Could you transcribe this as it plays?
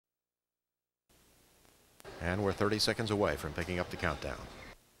And we're 30 seconds away from picking up the countdown.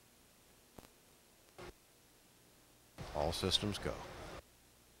 All systems go.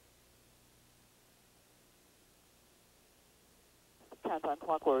 Countdown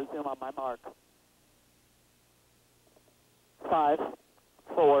clock will resume on my mark. 5,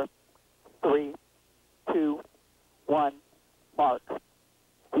 4, 3, 2, 1, mark.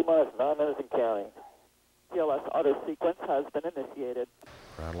 T-minus 9 minutes and counting. TLS auto sequence has been initiated.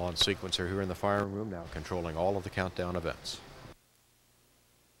 Ground launch sequencer here in the firing room now controlling all of the countdown events.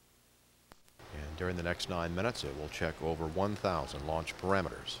 And during the next 9 minutes, it will check over 1,000 launch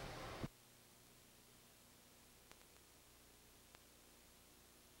parameters.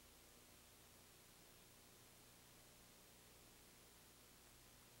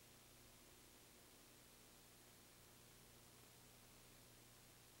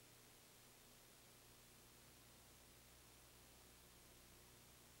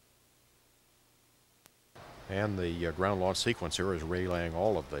 And the ground launch sequencer is relaying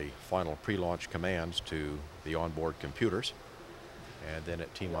all of the final pre-launch commands to the onboard computers. And then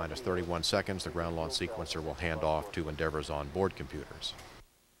at T-minus 31 seconds, the ground launch sequencer will hand off to Endeavour's onboard computers.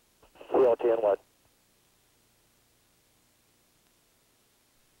 CLT and what?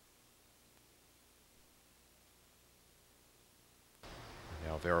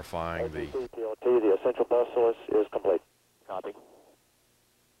 Now verifying the... TLT, the essential bus source is complete. Copy.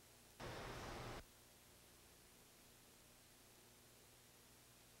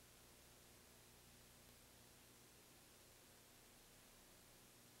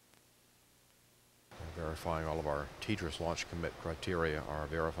 Verifying all of our TDRS launch commit criteria are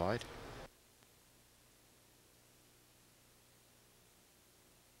verified.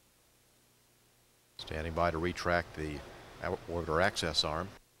 Standing by to retract the orbiter access arm.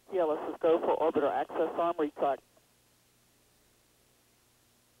 Yeah, let's just go for orbiter access arm retract.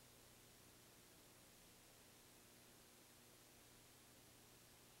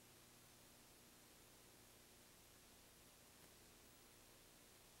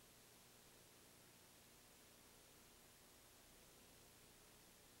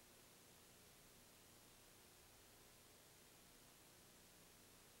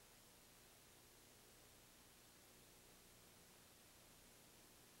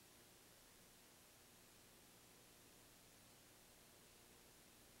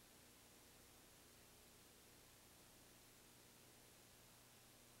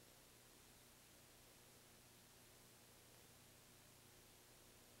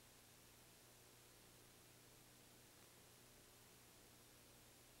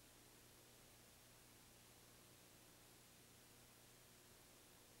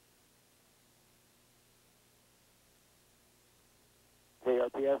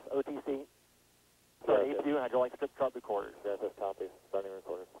 JRPS, OTC. Sorry, APU, hydraulic strip chart recorders. Yes, that's copy. Starting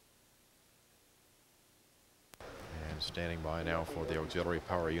recorders. And standing by now for the auxiliary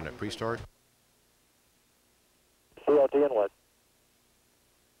power unit pre-start. CLT and what?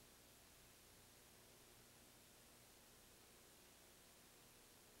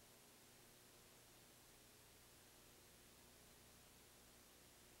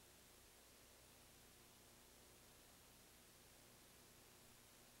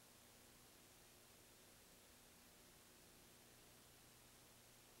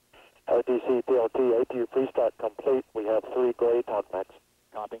 OTC, TLT, APU pre-start complete. We have 3 gray talkbacks.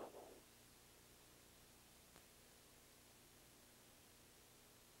 Copy.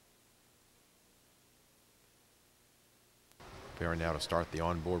 Preparing now to start the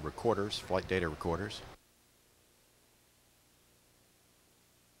onboard recorders, flight data recorders.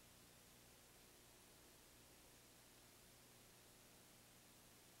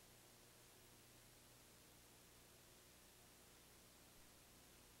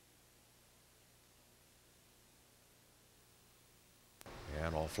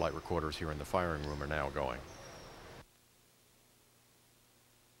 And all flight recorders here in the firing room are now going.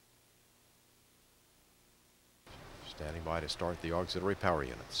 Standing by to start the auxiliary power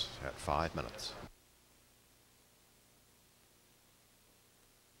units at 5 minutes.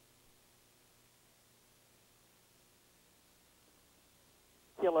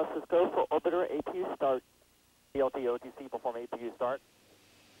 TLS, let's go for orbiter APU start. TLT, OTC, perform APU start.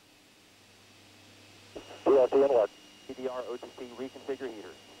 CLT and what? CDR, OTC, reconfigure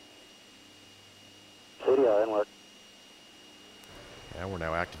heaters. CDR and what? And we're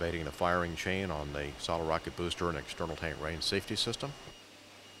now activating the firing chain on the solid rocket booster and external tank range safety system.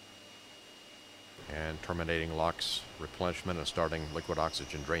 And terminating LOX replenishment and starting liquid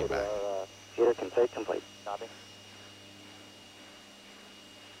oxygen drain back. Heater config complete. Copy.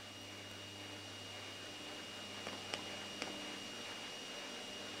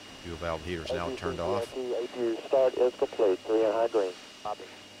 Fuel valve heaters now turned off. APU start is complete. 3 on high green. Copy.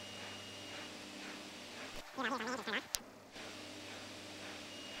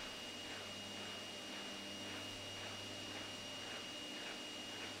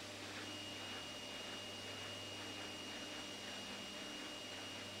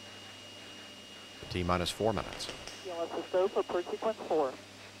 T-minus 4 minutes. TLS is go for per sequence 4.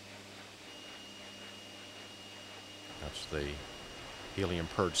 That's the helium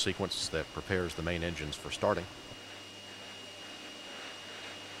purge sequence that prepares the main engines for starting.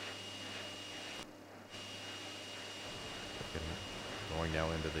 Going now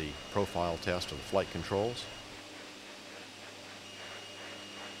into the profile test of the flight controls.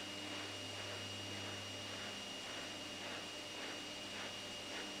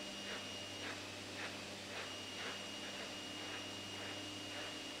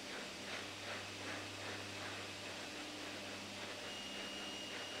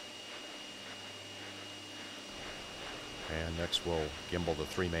 And next we'll gimbal the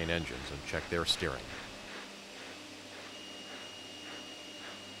 3 main engines and check their steering.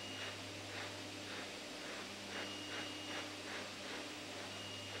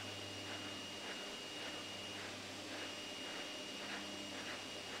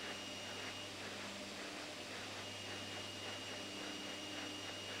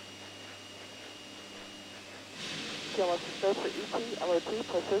 TLS is go for ET, LOT,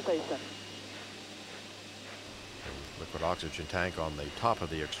 pressurization. Liquid oxygen tank on the top of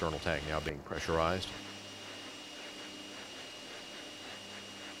the external tank now being pressurized.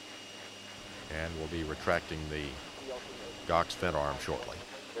 And we'll be retracting the GOX vent arm shortly.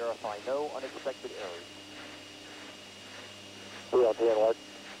 Verify no unexpected errors. VLT alert.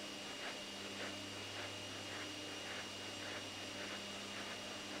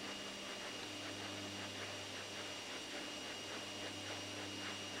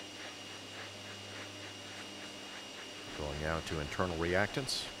 Going now to internal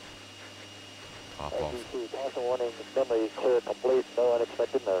reactants. Top off. ATC, caution warning, assembly clear complete, no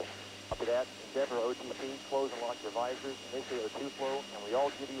unexpected noise. After that, Endeavor OTC, close and lock your visors, initiate O2 flow, and we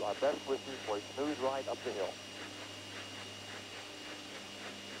all give you our best wishes for a smooth ride up the hill.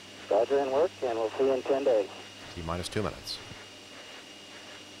 Roger and work, and we'll see you in 10 days. T-minus 2 minutes.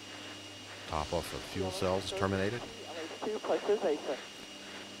 Top off of fuel cells terminated. LH2, pressurization.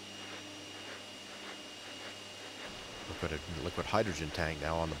 Liquid hydrogen tank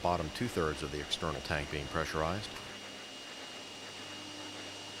now on the bottom 2/3 of the external tank being pressurized.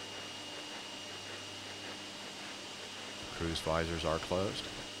 Cruise visors are closed.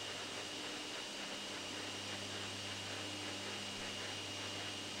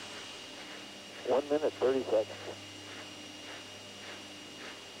 One minute, 30 seconds.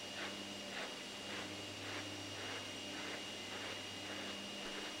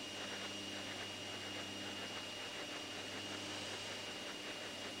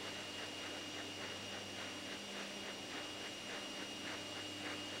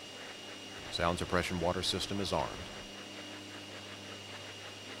 Sound suppression water system is armed.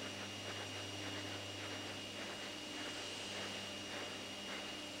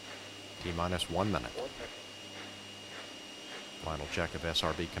 T-minus 1 minute. Final check of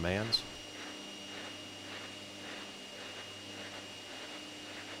SRB commands.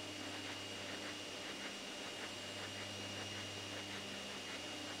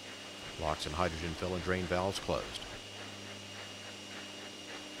 Locks and hydrogen fill and drain valves closed.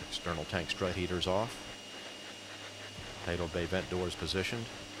 External tank strut heaters off. Payload bay vent doors positioned.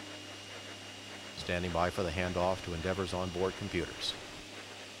 Standing by for the handoff to Endeavor's onboard computers.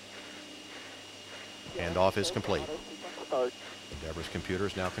 Handoff is complete. Endeavor's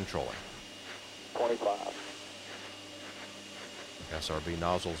computers now controlling. 25. SRB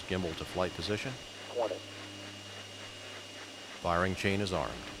nozzles gimbal to flight position. 20. Firing chain is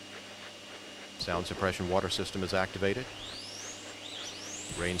armed. Sound suppression water system is activated.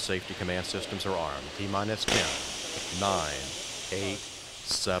 Range safety command systems are armed. T-minus 10, 9, 8,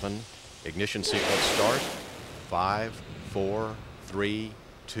 7. Ignition sequence start. 5, 4, 3,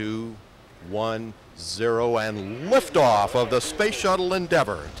 2, 1, 0, and liftoff of the Space Shuttle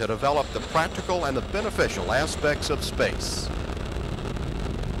Endeavor to develop the practical and the beneficial aspects of space.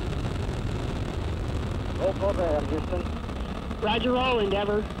 Roll program, Houston. Roger, roll,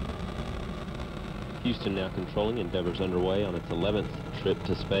 Endeavor. Houston now controlling. Endeavor's underway on its 11th trip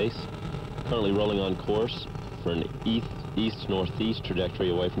to space. Currently rolling on course for an east-northeast trajectory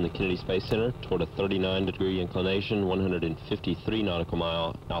away from the Kennedy Space Center toward a 39-degree inclination, 153 nautical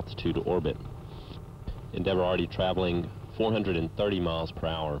mile altitude orbit. Endeavor already traveling 430 miles per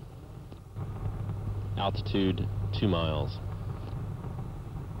hour. Altitude 2 miles.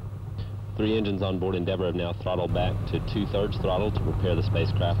 Three engines on board Endeavour have now throttled back to 2/3 throttle to prepare the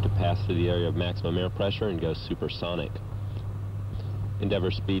spacecraft to pass through the area of maximum air pressure and go supersonic. Endeavour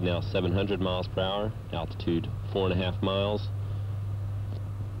speed now 700 miles per hour, altitude 4.5 miles,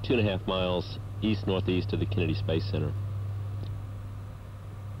 2.5 miles east-northeast of the Kennedy Space Center.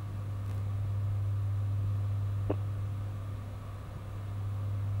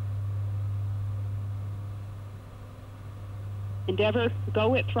 Endeavour,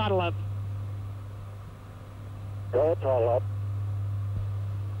 go at throttle up. Go at throttle up.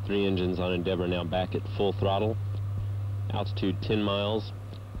 Three engines on Endeavour now back at full throttle. Altitude 10 miles.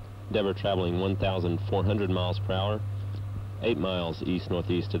 Endeavour traveling 1,400 miles per hour, 8 miles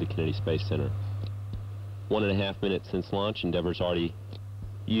east-northeast of the Kennedy Space Center. 1.5 minutes since launch, Endeavour's already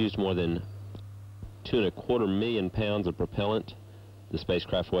used more than 2.25 million pounds of propellant. The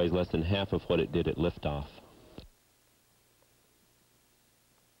spacecraft weighs less than half of what it did at liftoff.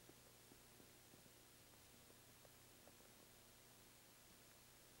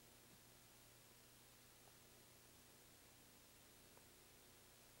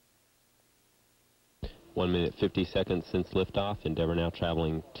 One minute 50 seconds since liftoff. Endeavour now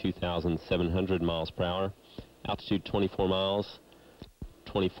traveling 2,700 miles per hour. Altitude 24 miles.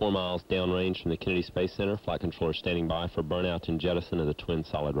 24 miles downrange from the Kennedy Space Center. Flight controller standing by for burnout and jettison of the twin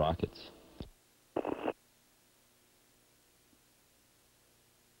solid rockets.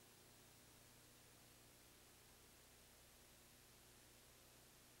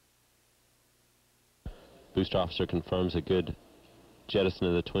 Booster officer confirms a good jettison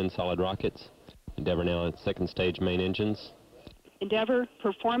of the twin solid rockets. Endeavour now on second stage main engines. Endeavour,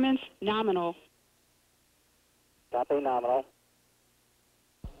 performance nominal. Copy, nominal.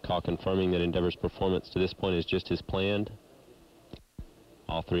 Call confirming that Endeavour's performance to this point is just as planned.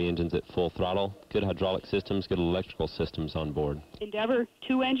 All three engines at full throttle. Good hydraulic systems, good electrical systems on board. Endeavour,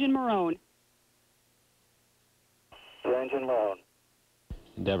 two-engine Maroon. Two-engine Maroon.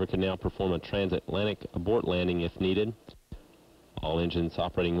 Endeavour can now perform a transatlantic abort landing if needed. All engines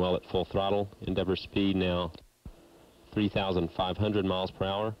operating well at full throttle. Endeavour speed now 3,500 miles per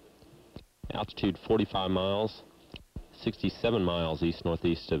hour. Altitude 45 miles, 67 miles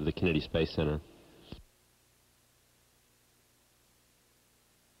east-northeast of the Kennedy Space Center.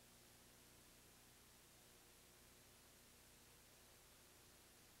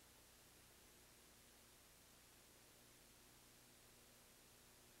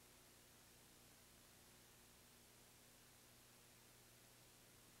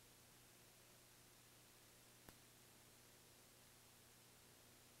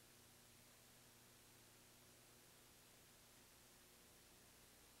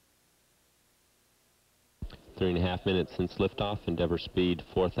 Three and a half minutes since liftoff. Endeavour speed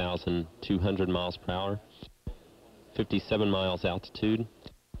 4,200 miles per hour, 57 miles altitude,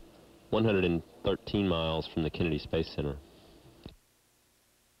 113 miles from the Kennedy Space Center.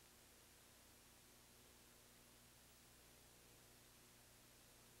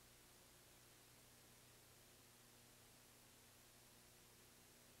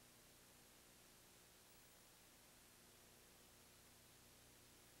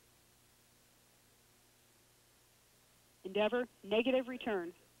 Endeavour, negative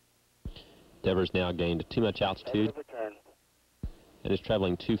return. Endeavour's now gained too much altitude and is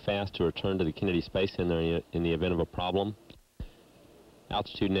traveling too fast to return to the Kennedy Space Center in the event of a problem.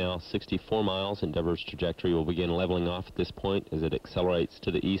 Altitude now 64 miles. Endeavour's trajectory will begin leveling off at this point as it accelerates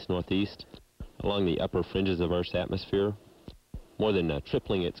to the east-northeast along the upper fringes of Earth's atmosphere, more than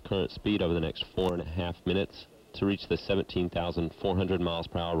tripling its current speed over the next 4.5 minutes to reach the 17,400 miles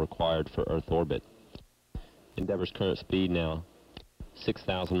per hour required for Earth orbit. Endeavour's current speed now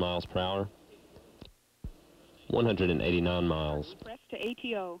 6,000 miles per hour, 189 miles. Press to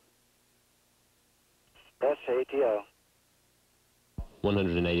ATO. Press ATO.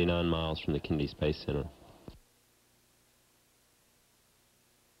 189 miles from the Kennedy Space Center.